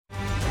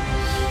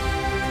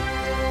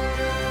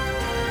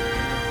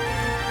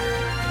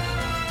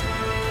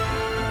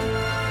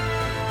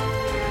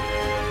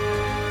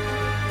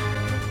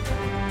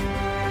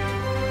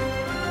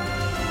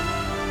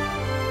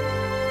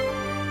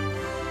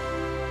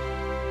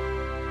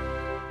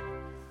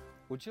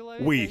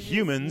We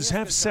humans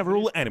have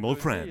several animal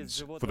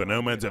friends. For the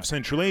nomads of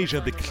Central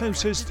Asia, the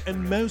closest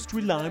and most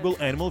reliable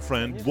animal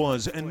friend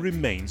was and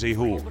remains a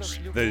horse.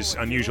 This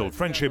unusual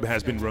friendship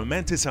has been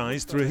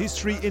romanticized through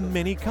history in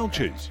many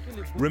cultures.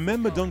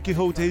 Remember Don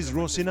Quixote's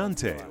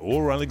Rocinante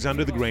or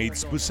Alexander the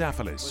Great's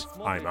Bucephalus.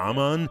 I'm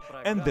Arman,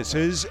 and this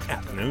is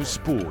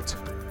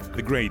Ethnosport.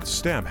 The Great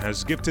Steppe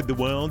has gifted the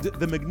world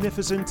the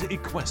magnificent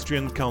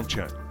equestrian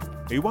culture.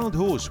 A wild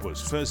horse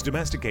was first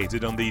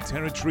domesticated on the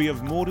territory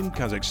of modern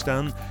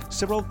Kazakhstan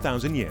several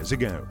thousand years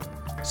ago.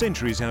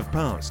 Centuries have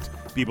passed.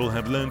 People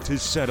have learned to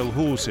saddle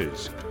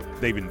horses.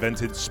 They've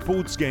invented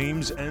sports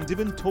games and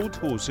even taught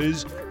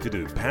horses to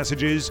do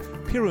passages,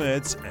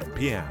 pirouettes and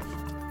piaffe.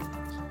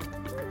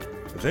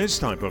 This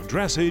type of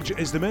dressage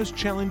is the most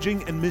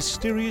challenging and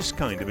mysterious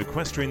kind of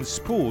equestrian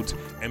sport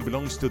and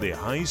belongs to the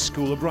high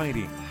school of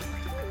riding.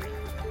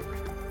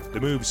 The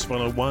moves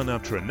follow one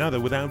after another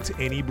without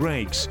any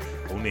breaks.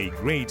 Only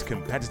great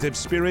competitive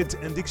spirit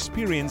and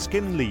experience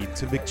can lead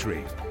to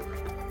victory.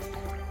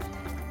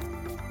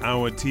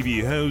 Our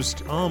TV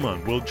host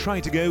Arman will try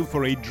to go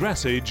for a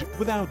dressage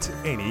without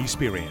any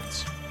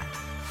experience.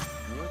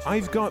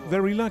 I've got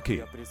very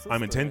lucky.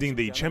 I'm attending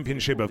the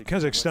Championship of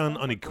Kazakhstan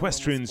on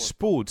equestrian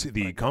sport.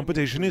 The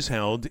competition is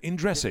held in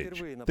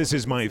dressage. This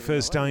is my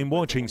first time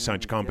watching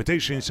such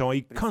competition, so I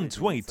can't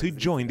wait to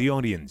join the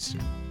audience.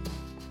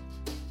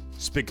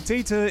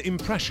 Spectator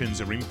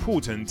impressions are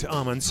important,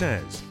 Arman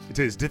says. It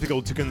is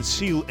difficult to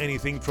conceal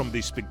anything from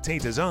the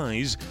spectator's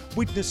eyes,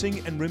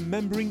 witnessing and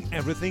remembering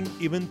everything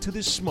even to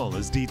the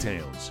smallest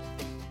details.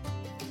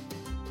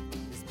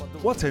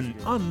 What an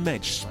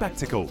unmatched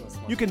spectacle!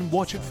 You can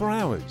watch it for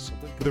hours.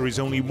 But there is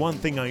only one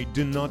thing I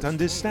do not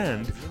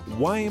understand.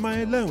 Why am I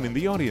alone in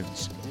the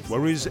audience?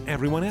 Where is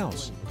everyone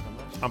else?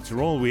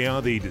 After all, we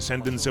are the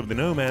descendants of the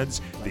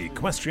nomads, the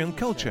equestrian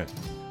culture.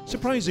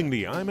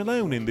 Surprisingly, I'm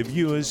alone in the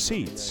viewers'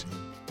 seats.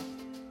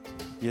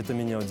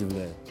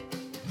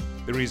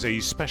 There is a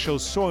special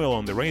soil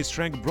on the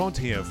racetrack brought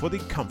here for the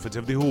comfort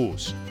of the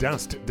horse.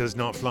 Dust does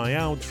not fly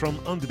out from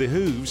under the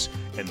hooves,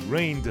 and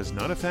rain does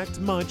not affect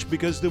much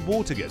because the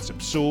water gets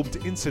absorbed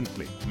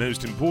instantly.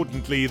 Most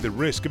importantly, the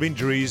risk of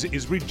injuries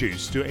is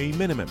reduced to a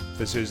minimum.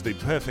 This is the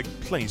perfect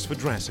place for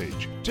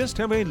dressage. Just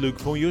have a look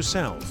for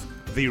yourself.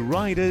 The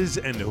riders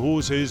and the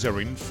horses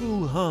are in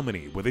full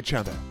harmony with each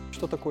other.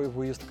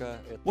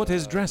 What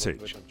is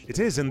dressage? It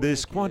is in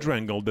this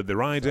quadrangle that the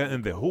rider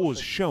and the horse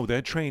show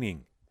their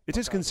training. It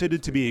is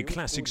considered to be a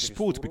classic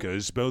sport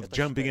because both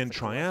jumping and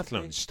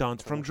triathlon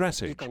start from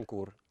dressage.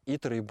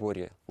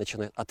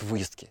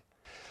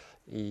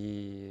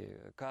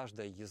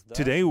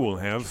 Today we'll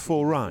have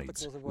 4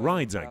 rides.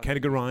 Rides are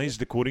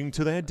categorized according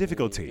to their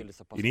difficulty.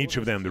 In each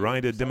of them the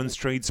rider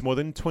demonstrates more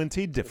than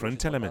 20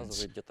 different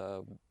elements.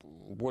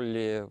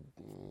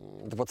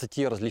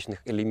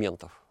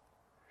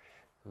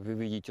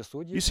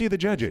 You see the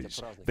judges.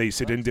 They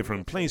sit in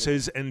different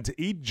places and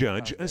each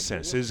judge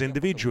assesses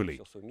individually.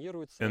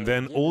 And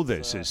then all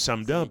this is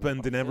summed up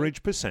and an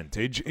average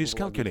percentage is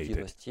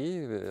calculated.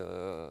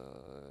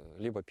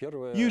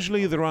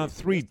 Usually there are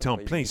 3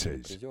 top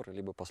places.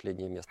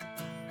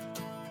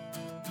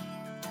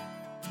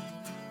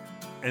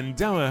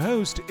 And our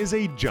host is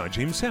a judge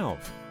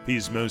himself. He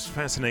is most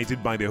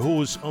fascinated by the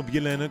horse of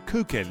Yelena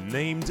Kukel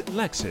named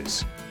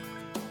Lexus.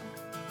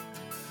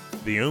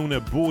 The owner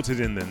bought it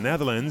in the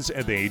Netherlands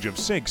at the age of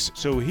 6,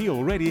 so he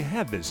already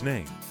had this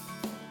name.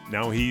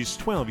 Now he's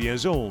 12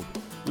 years old.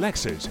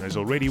 Lexus has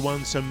already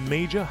won some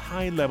major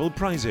high-level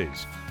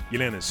prizes.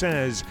 Yelena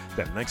says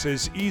that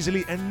Lexus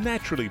easily and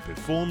naturally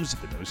performs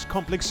the most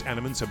complex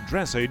elements of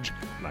dressage,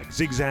 like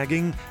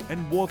zigzagging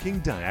and walking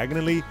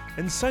diagonally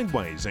and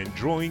sideways and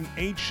drawing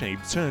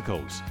H-shaped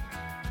circles.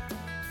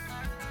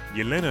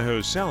 Yelena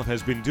herself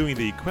has been doing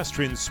the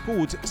equestrian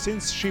sport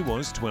since she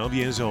was 12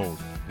 years old.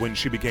 When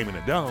she became an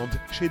adult,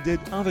 she did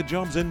other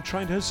jobs and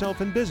tried herself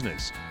in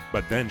business.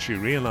 But then she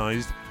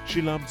realized she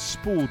loved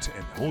sport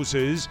and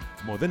horses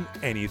more than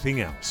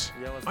anything else.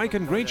 I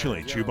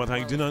congratulate you, but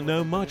I do not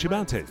know much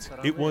about it.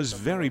 It was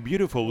very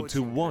beautiful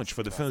to watch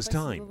for the first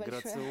time.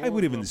 I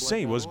would even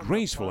say it was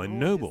graceful and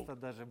noble.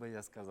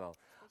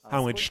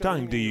 How much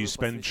time do you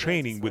spend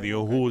training with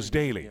your horse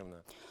daily?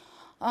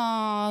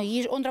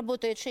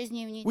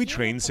 We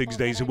train 6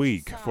 days a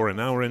week for an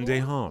hour and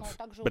a half,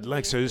 but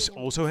Lexus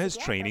also has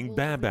training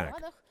bareback.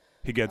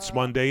 He gets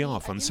 1 day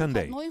off on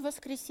Sunday.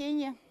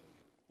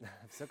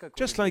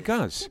 Just like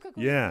us.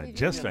 Yeah,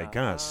 just like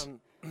us.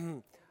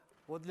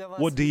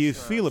 What do you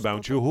feel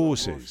about your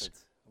horses?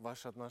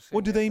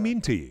 What do they mean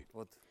to you?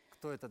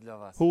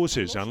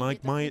 Horses are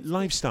like my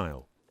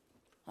lifestyle.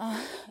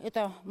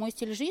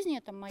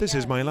 This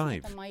is my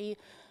life.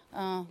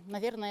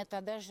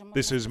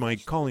 This is my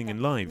calling in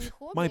life,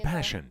 my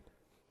passion.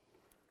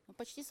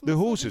 The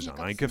horses are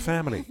like a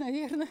family.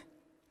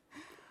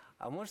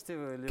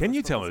 Can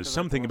you tell us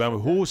something about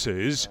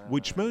horses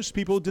which most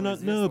people do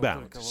not know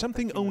about?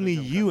 Something only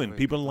you and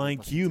people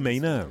like you may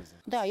know.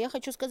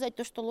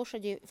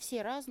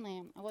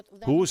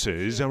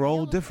 Horses are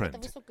all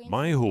different.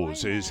 My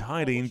horse is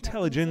highly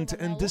intelligent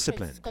and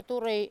disciplined.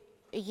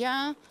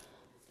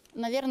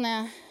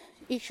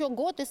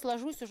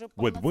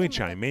 with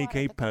which I make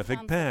a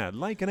perfect pair,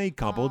 like in a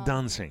couple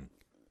dancing.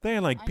 They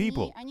are like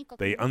people.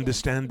 They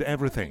understand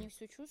everything.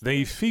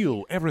 They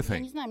feel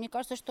everything.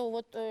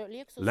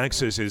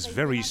 Lexus is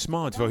very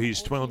smart for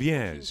his 12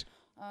 years.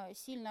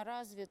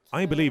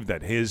 I believe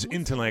that his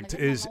intellect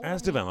is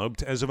as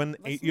developed as of an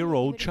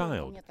 8-year-old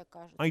child.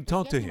 I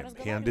talk to him,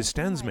 he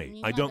understands me.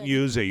 I don't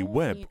use a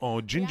whip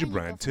or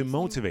gingerbread to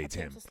motivate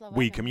him.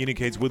 We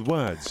communicate with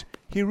words.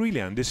 He really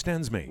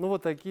understands me.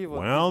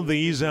 Well,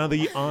 these are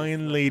the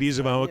iron ladies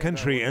of our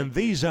country, and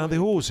these are the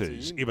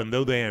horses, even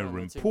though they are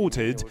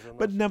imported,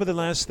 but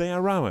nevertheless they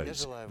are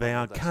ours. They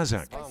are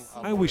Kazakh.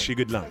 I wish you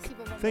good luck.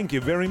 Thank you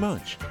very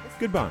much.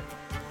 Goodbye.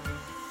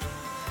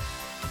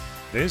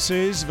 This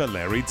is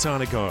Valery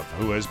Tsarnikov,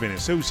 who has been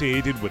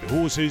associated with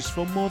horses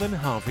for more than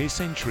half a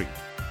century.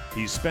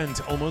 He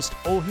spent almost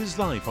all his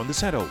life on the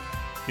saddle.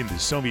 In the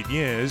Soviet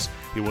years,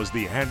 he was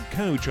the head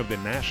coach of the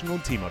national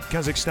team of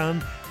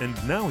Kazakhstan,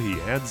 and now he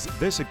heads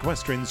this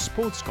equestrian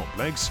sports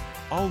complex,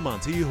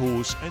 Almaty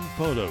Horse and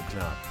Polo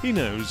Club. He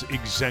knows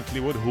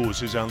exactly what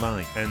horses are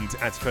like, and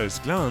at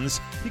first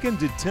glance, he can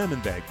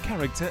determine their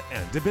character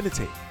and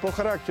ability.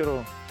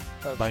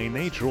 By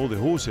nature, all the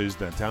horses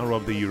that are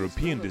of the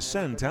European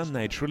descent are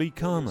naturally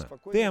calmer.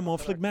 They are more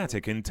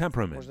phlegmatic in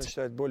temperament.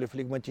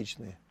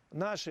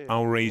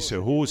 Our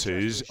racer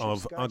horses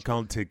of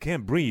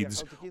Akalteke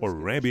breeds or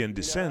Arabian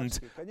descent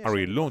are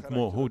a lot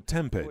more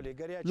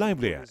hot-tempered,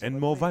 livelier and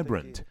more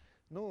vibrant.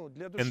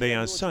 And they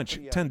are such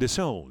tender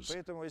souls.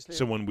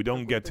 So when we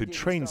don't get to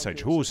train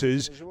such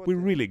horses, we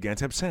really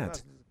get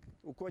upset.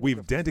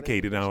 We've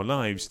dedicated our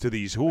lives to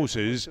these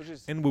horses,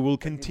 and we will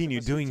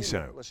continue doing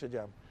so.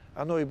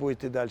 Оно и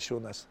будет и дальше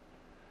у нас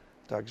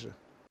также.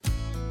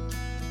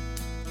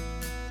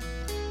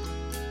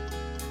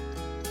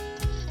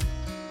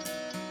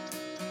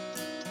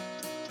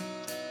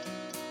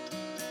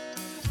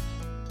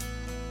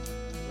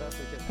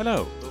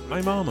 Hello,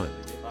 I'm Arman.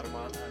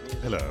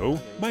 Hello,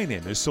 my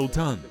name is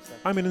Sultan.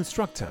 I'm an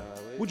instructor.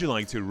 Would you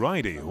like to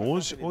ride a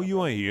horse, or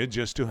you are here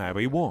just to have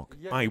a walk?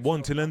 I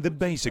want to learn the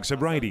basics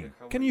of riding.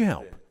 Can you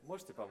help?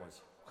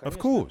 Of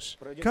course.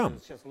 Come,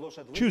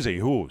 choose a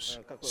horse.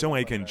 So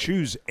I can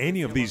choose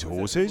any of these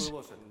horses?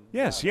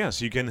 Yes,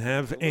 you can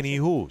have any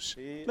horse.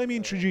 Let me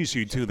introduce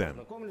you to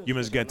them. You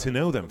must get to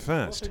know them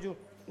first,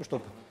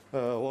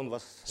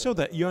 so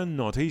that you're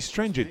not a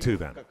stranger to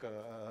them.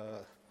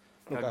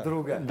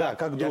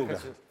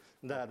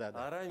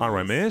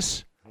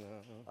 Aramis,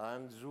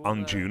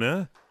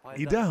 Anjuna,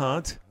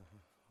 Idahat,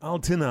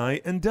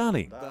 Altanai and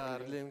Darling.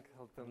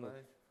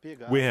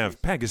 We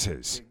have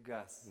Pegasus.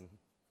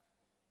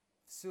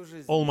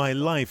 All my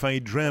life I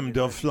dreamed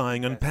of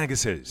flying on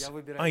Pegasus.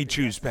 I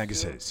choose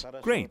Pegasus.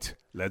 Great.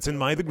 Let's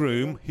invite the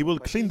groom. He will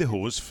clean the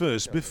horse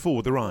first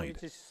before the ride.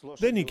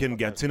 Then you can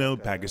get to know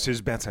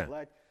Pegasus better.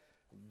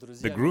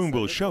 The groom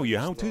will show you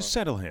how to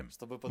saddle him.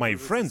 My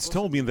friends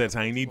told me that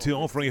I need to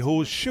offer a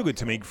horse sugar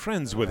to make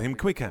friends with him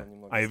quicker.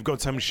 I've got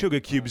some sugar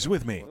cubes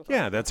with me.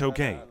 Yeah, that's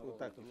okay.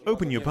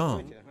 Open your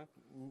palm.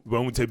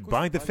 Won't it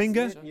bite the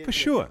finger? For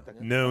sure.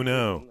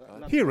 No.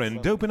 Here,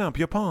 and open up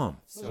your palm.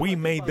 We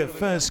made the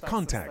first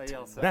contact.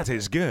 That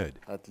is good.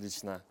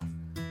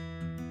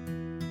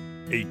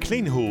 A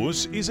clean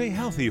horse is a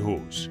healthy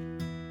horse.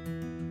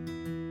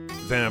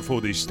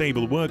 Therefore, the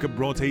stable worker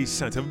brought a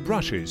set of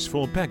brushes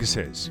for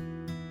Pegasus.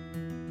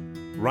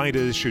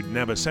 Riders should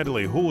never saddle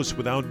a horse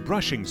without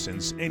brushing,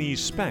 since any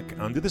speck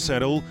under the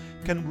saddle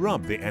can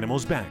rub the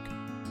animal's back.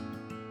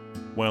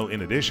 Well,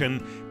 in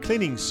addition,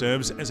 cleaning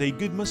serves as a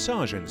good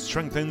massage and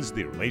strengthens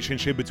the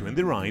relationship between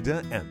the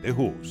rider and the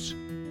horse.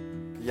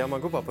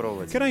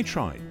 Can I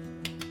try?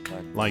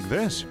 Like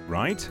this,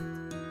 right?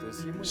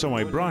 So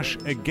I brush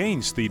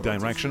against the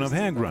direction of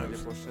hair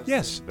growth.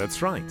 Yes,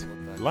 that's right.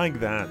 Like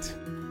that.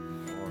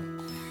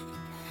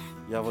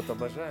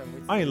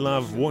 I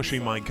love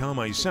washing my car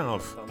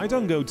myself. I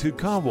don't go to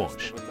car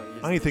wash.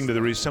 I think that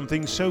there is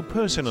something so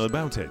personal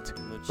about it.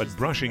 But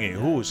brushing a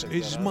horse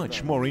is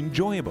much more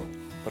enjoyable.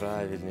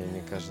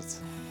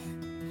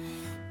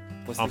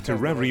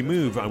 After every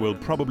move, I will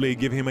probably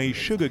give him a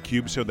sugar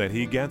cube so that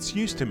he gets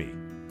used to me.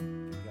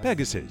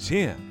 Pegasus,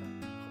 here.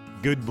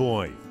 Good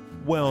boy.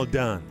 Well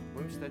done.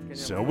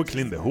 So we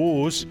clean the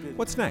horse.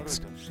 What's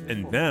next?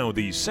 And now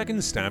the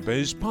second step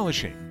is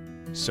polishing.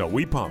 So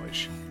we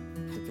polish.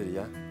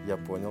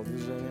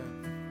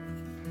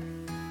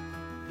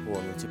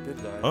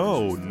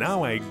 Oh,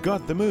 now I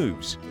got the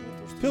moves.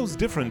 Feels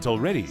different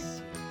already.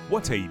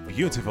 What a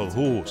beautiful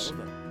horse.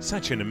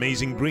 Such an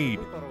amazing breed.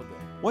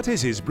 What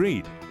is his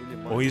breed?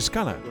 Or his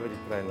color?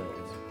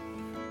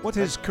 What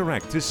is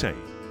correct to say?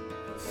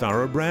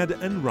 Thoroughbred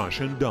and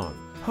Russian Don.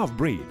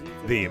 Half-breed.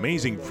 The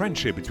amazing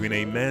friendship between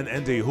a man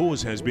and a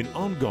horse has been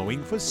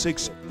ongoing for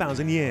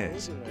 6,000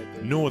 years.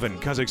 Northern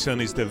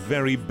Kazakhstan is the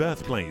very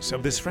birthplace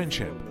of this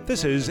friendship.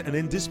 This is an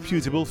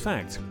indisputable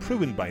fact,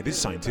 proven by the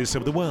scientists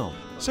of the world.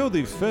 So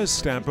the first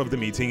step of the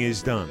meeting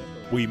is done.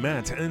 We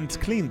met and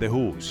cleaned the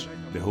horse.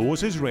 The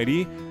horse is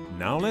ready.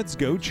 Now let's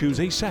go choose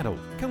a saddle.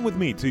 Come with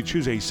me to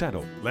choose a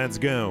saddle. Let's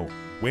go.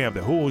 We have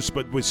the horse,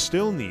 but we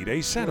still need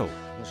a saddle.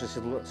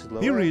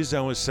 Here is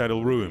our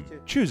saddle room.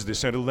 Choose the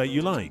saddle that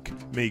you like.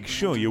 Make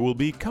sure you will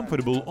be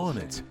comfortable on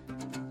it.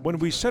 When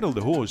we saddle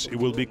the horse, it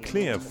will be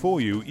clear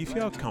for you if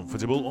you are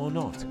comfortable or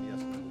not.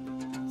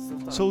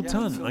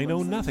 Sultan, I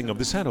know nothing of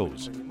the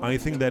saddles. I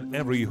think that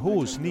every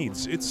horse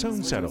needs its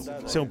own saddle.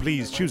 So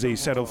please choose a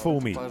saddle for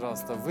me.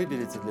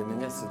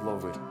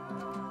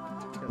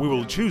 We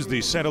will choose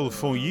the saddle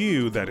for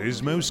you that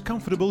is most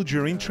comfortable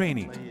during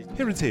training.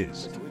 Here it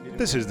is.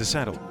 This is the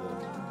saddle.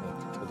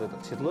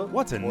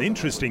 What an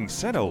interesting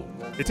saddle.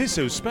 It is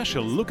so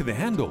special. Look at the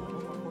handle.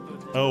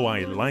 Oh,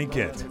 I like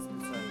it.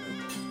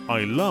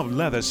 I love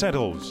leather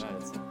saddles.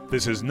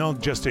 This is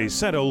not just a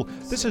saddle,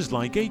 this is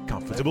like a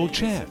comfortable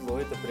chair.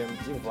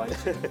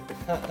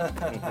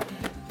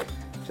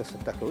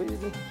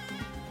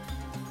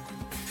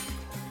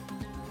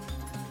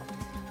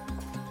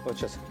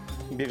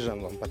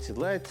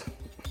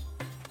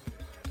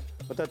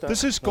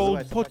 This is called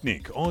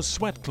potnik or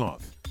sweat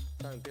cloth.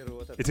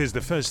 It is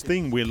the first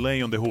thing we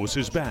lay on the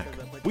horse's back.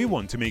 We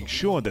want to make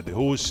sure that the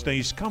horse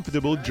stays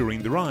comfortable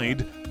during the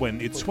ride when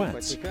it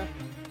sweats.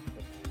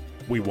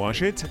 We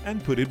wash it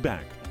and put it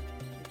back.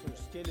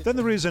 Then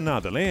there is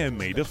another layer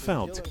made of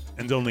felt,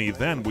 and only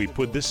then we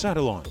put the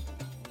saddle on.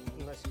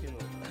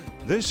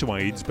 This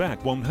way its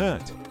back won't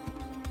hurt.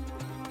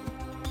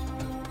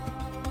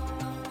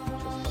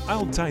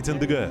 I'll tighten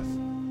the girth.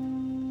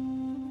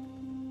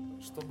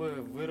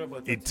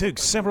 It took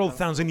several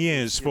thousand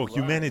years for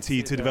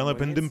humanity to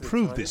develop and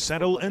improve this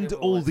saddle and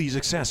all these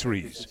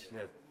accessories.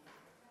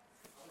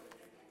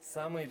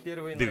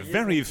 The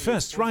very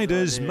first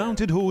riders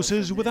mounted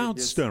horses without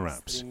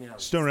stirrups.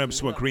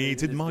 Stirrups were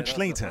created much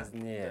later.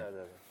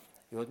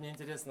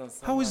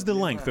 How is the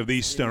length of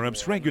these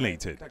stirrups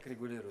regulated?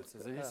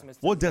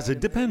 What does it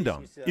depend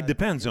on? It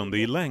depends on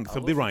the length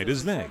of the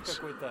rider's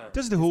legs.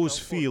 Does the horse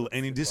feel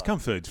any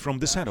discomfort from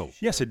the saddle?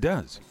 Yes, it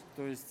does.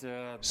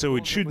 So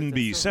it shouldn't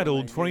be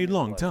saddled for a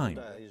long time.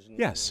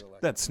 Yes,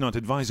 that's not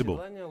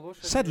advisable.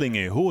 Saddling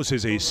a horse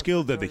is a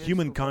skill that the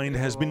humankind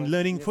has been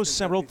learning for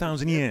several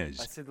thousand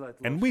years.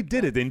 And we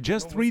did it in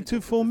just 3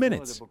 to 4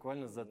 minutes.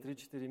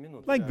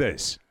 Like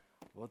this.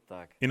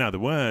 In other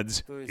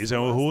words, is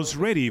our horse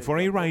ready for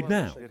a ride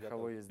now?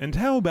 And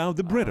how about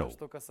the bridle?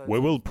 We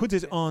will put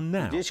it on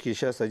now.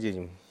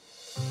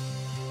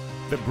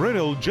 The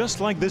bridle, just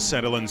like the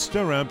saddle and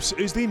stirrups,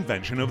 is the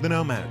invention of the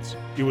nomads.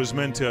 It was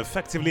meant to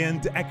effectively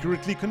and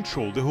accurately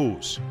control the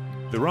horse.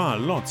 There are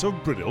lots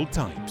of bridle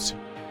types.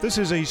 This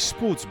is a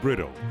sports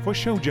bridle for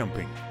show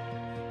jumping.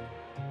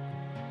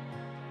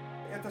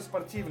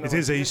 It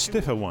is a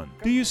stiffer one.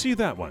 Do you see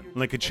that one?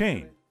 Like a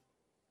chain.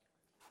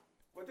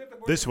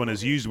 This one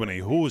is used when a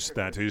horse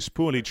that is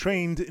poorly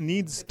trained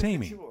needs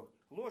taming.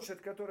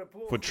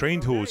 For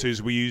trained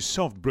horses, we use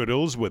soft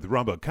bridles with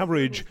rubber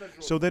coverage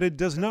so that it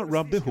does not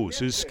rub the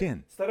horse's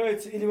skin.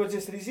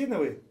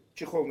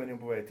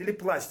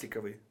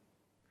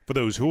 For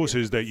those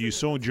horses that you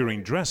saw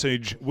during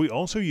dressage, we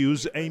also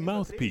use a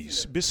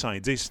mouthpiece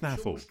besides a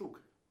snaffle.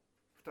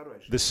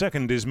 The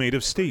second is made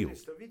of steel.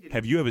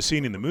 Have you ever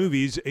seen in the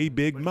movies a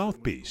big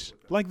mouthpiece?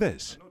 Like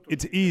this.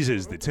 It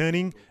eases the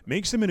turning,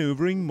 makes the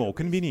maneuvering more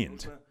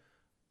convenient.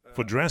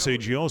 For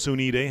dressage, you also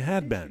need a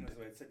headband.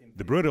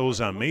 The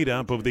bridles are made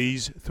up of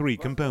these 3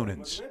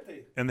 components.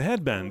 And the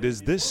headband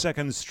is this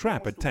second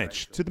strap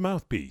attached to the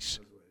mouthpiece.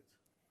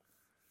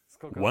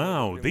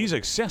 Wow, these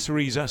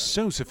accessories are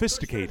so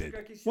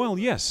sophisticated. Well,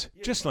 yes,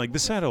 just like the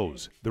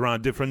saddles. There are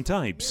different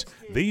types.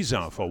 These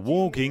are for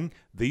walking,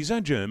 these are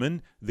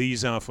German,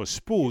 these are for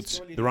sports,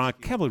 there are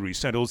cavalry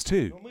saddles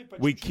too.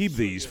 We keep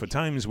these for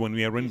times when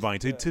we are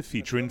invited to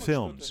feature in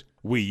films.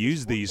 We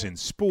use these in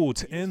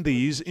sport and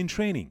these in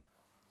training.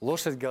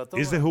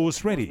 Is the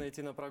horse ready?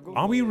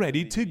 Are we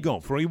ready to go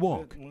for a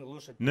walk?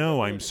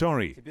 No, I'm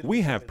sorry.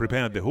 We have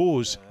prepared the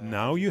horse,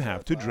 now you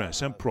have to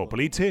dress up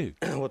properly too.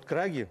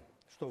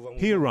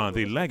 Here are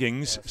the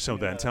leggings, so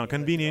that are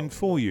convenient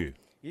for you,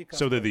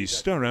 so that these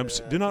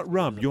stirrups do not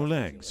rub your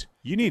legs.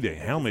 You need a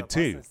helmet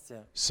too.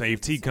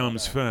 Safety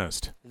comes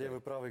first.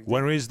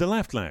 Where is the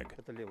left leg?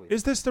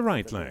 Is this the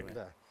right leg?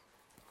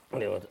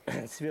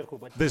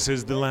 This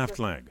is the left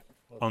leg.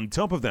 On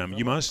top of them,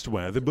 you must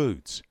wear the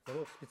boots.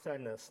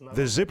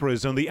 The zipper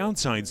is on the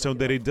outside so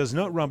that it does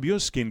not rub your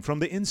skin from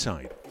the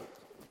inside.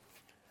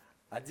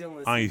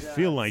 I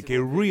feel like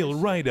a real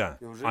rider.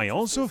 I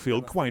also feel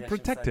quite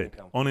protected.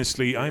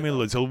 Honestly, I'm a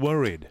little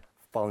worried.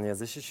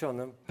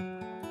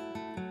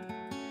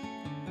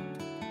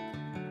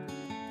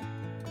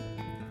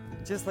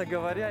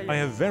 I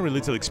have very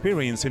little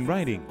experience in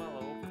riding.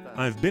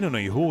 I've been on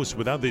a horse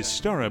without these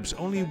stirrups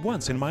only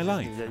once in my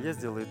life.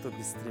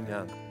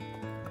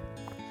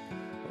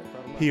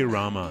 Here,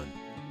 Rahman.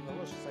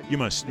 You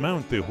must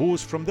mount the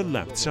horse from the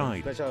left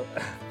side.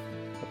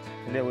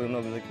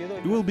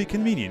 It will be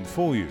convenient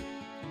for you.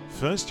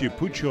 First, you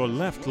put your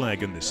left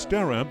leg in the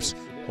stirrups,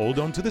 hold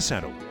on to the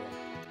saddle.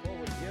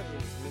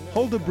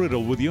 Hold the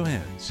bridle with your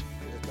hands.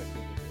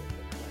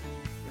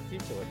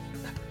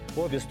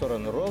 Обе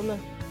стороны ровно.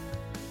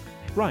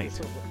 Right.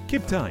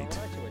 Keep tight.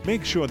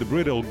 Make sure the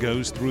bridle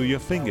goes through your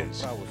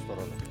fingers. Правую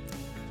сторону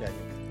тянем.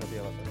 Вот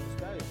я вас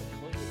отпускаю,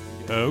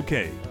 потихоньку.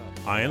 Okay,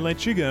 I'll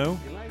let you go.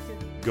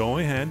 Go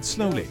ahead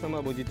slowly.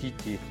 Сама будет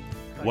идти.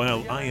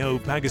 Well, I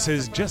hope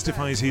Pegasus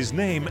justifies his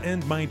name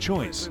and my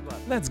choice.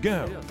 Let's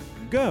go.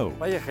 Go.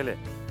 Поехали.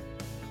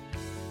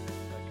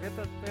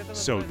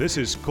 So this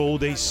is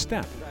called a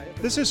step.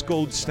 This is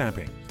called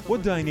stepping.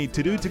 What do I need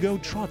to do to go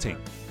trotting?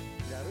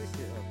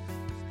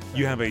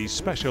 You have a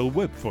special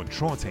whip for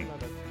trotting.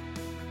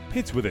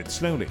 Hit with it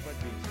slowly.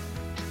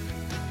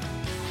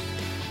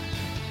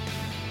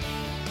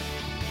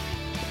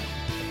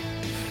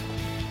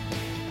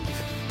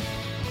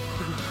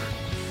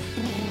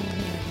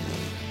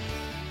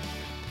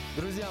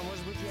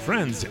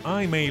 Friends,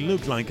 I may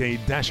look like a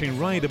dashing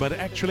rider, but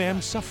actually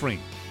I'm suffering.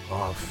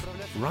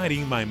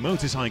 Riding my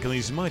motorcycle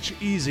is much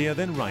easier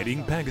than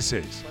riding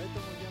Pegasus.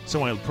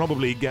 So I'll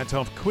probably get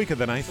off quicker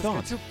than I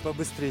thought.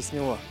 Побыстрее с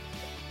него.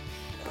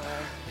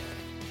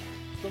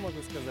 Что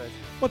могу сказать?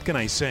 What can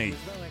I say?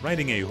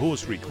 Riding a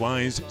horse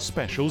requires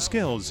special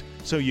skills,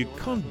 so you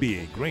can't be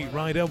a great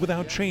rider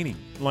without training,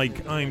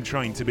 like I'm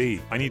trying to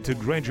be. I need to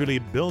gradually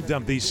build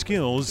up these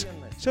skills,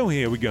 so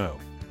here we go.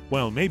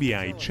 Well, maybe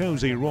I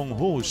chose a wrong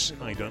horse,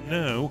 I don't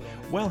know.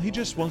 Well, he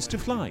just wants to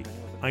fly.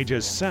 I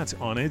just sat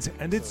on it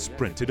and it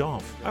sprinted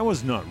off. I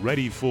was not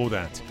ready for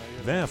that.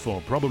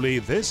 Therefore, probably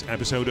this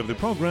episode of the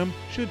program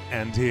should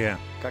end here.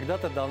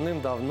 Когда-то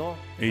давным-давно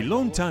A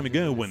long time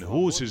ago, when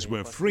horses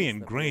were free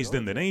and grazed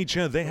in the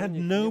nature, they had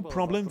no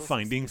problem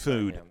finding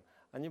food.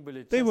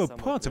 They were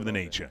part of the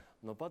nature.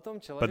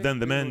 But then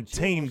the man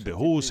tamed the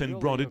horse and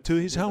brought it to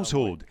his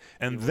household,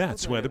 and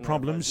that's where the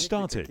problems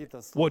started.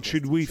 What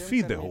should we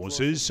feed the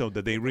horses so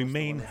that they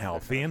remain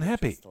healthy and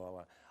happy?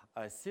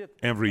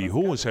 Every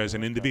horse has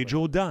an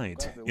individual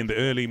diet. In the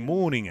early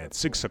morning at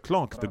 6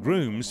 o'clock, the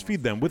grooms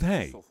feed them with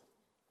hay.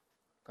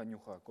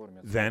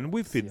 Then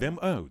we feed them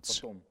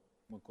oats.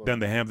 Then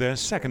they have their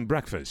second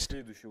breakfast.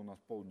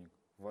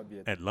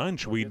 At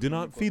lunch, we do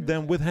not feed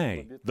them with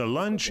hay. The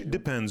lunch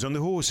depends on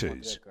the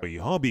horses. A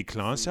hobby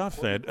class are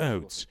fed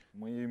oats.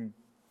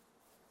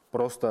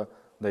 Просто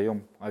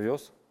даем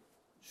овес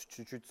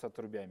чуть-чуть с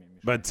отрубями.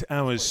 But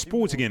our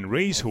sporting and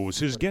race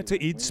horses get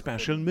to eat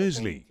special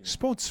muesli,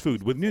 sports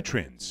food with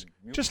nutrients,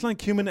 just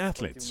like human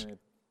athletes.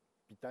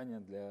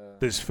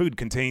 This food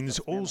contains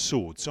all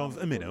sorts of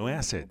amino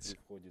acids.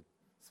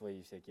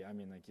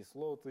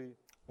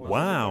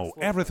 Wow,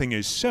 everything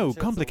is so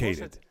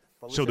complicated.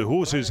 So the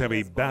horses have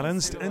a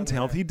balanced and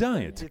healthy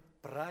diet.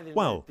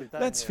 Well,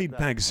 let's feed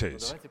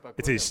Pegasus.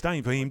 It is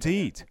time for him to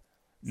eat.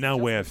 Now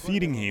we're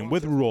feeding him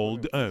with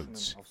rolled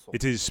oats.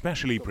 It is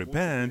specially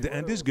prepared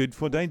and is good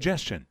for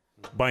digestion.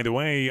 By the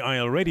way, I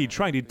already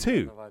tried it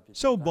too,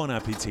 so bon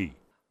appetit.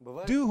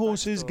 Do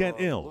horses get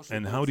ill,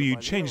 and how do you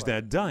change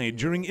their diet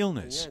during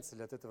illness?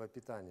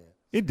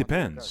 It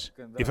depends.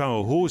 If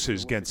our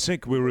horses get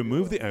sick, we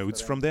remove the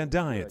oats from their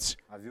diets.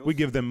 We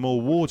give them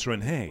more water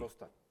and hay.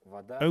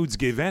 Oats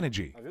give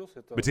energy,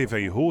 but if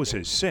a horse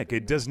is sick,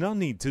 it does not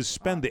need to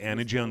spend the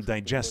energy on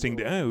digesting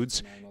the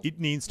oats, it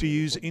needs to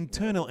use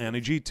internal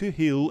energy to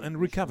heal and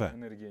recover.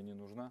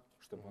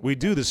 We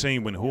do the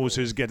same when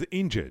horses get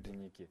injured.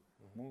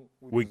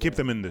 We keep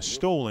them in the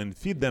stall and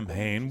feed them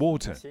hay and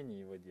water.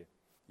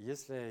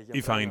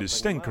 If I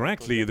understand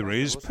correctly, there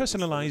is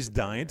personalized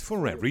diet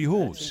for every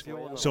horse.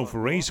 So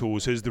for race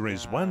horses there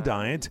is one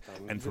diet,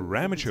 and for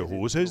amateur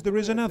horses there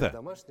is another.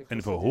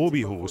 And for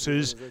hobby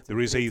horses there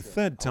is a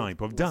third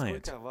type of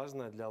diet.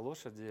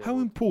 How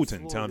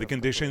important are the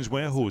conditions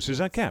where horses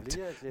are kept?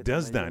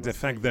 Does that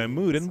affect their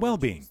mood and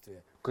well-being?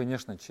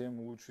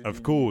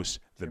 Of course,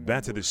 the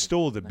better the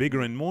stall, the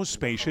bigger and more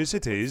spacious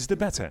it is, the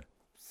better.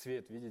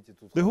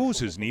 The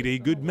horses need a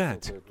good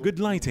mat, good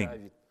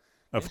lighting.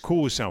 Of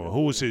course, our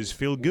horses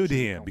feel good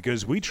here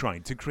because we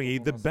tried to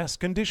create the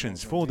best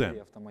conditions for them.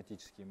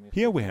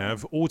 Here we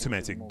have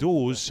automatic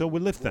doors, so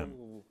we lift them.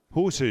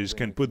 Horses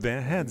can put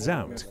their heads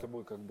out.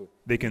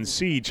 They can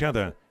see each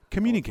other,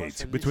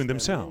 communicate between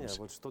themselves.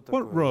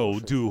 What role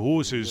do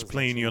horses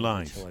play in your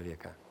life?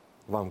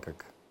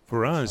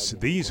 For us,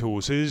 these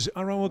horses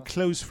are our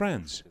close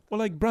friends, or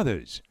like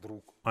brothers.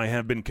 I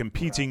have been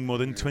competing more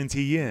than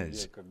 20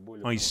 years.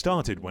 I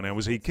started when I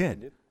was a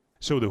kid.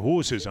 So the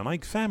horses are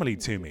like family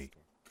to me.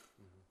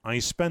 I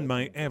spend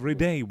my every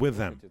day with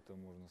them.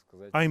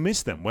 I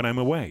miss them when I'm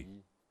away.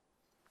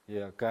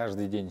 You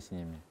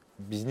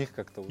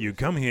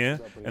come here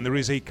and there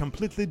is a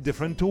completely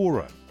different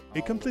aura,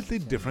 a completely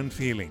different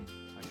feeling.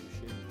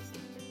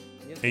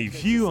 A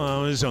few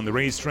hours on the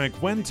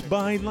racetrack went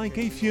by like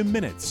a few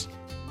minutes.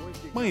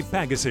 My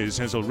Pegasus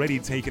has already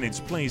taken its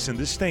place in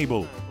the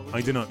stable. I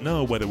do not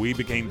know whether we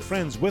became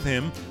friends with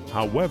him,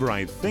 however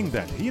I think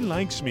that he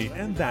likes me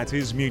and that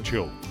is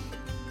mutual.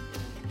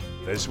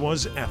 This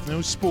was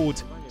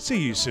Ethnosport. See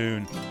you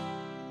soon.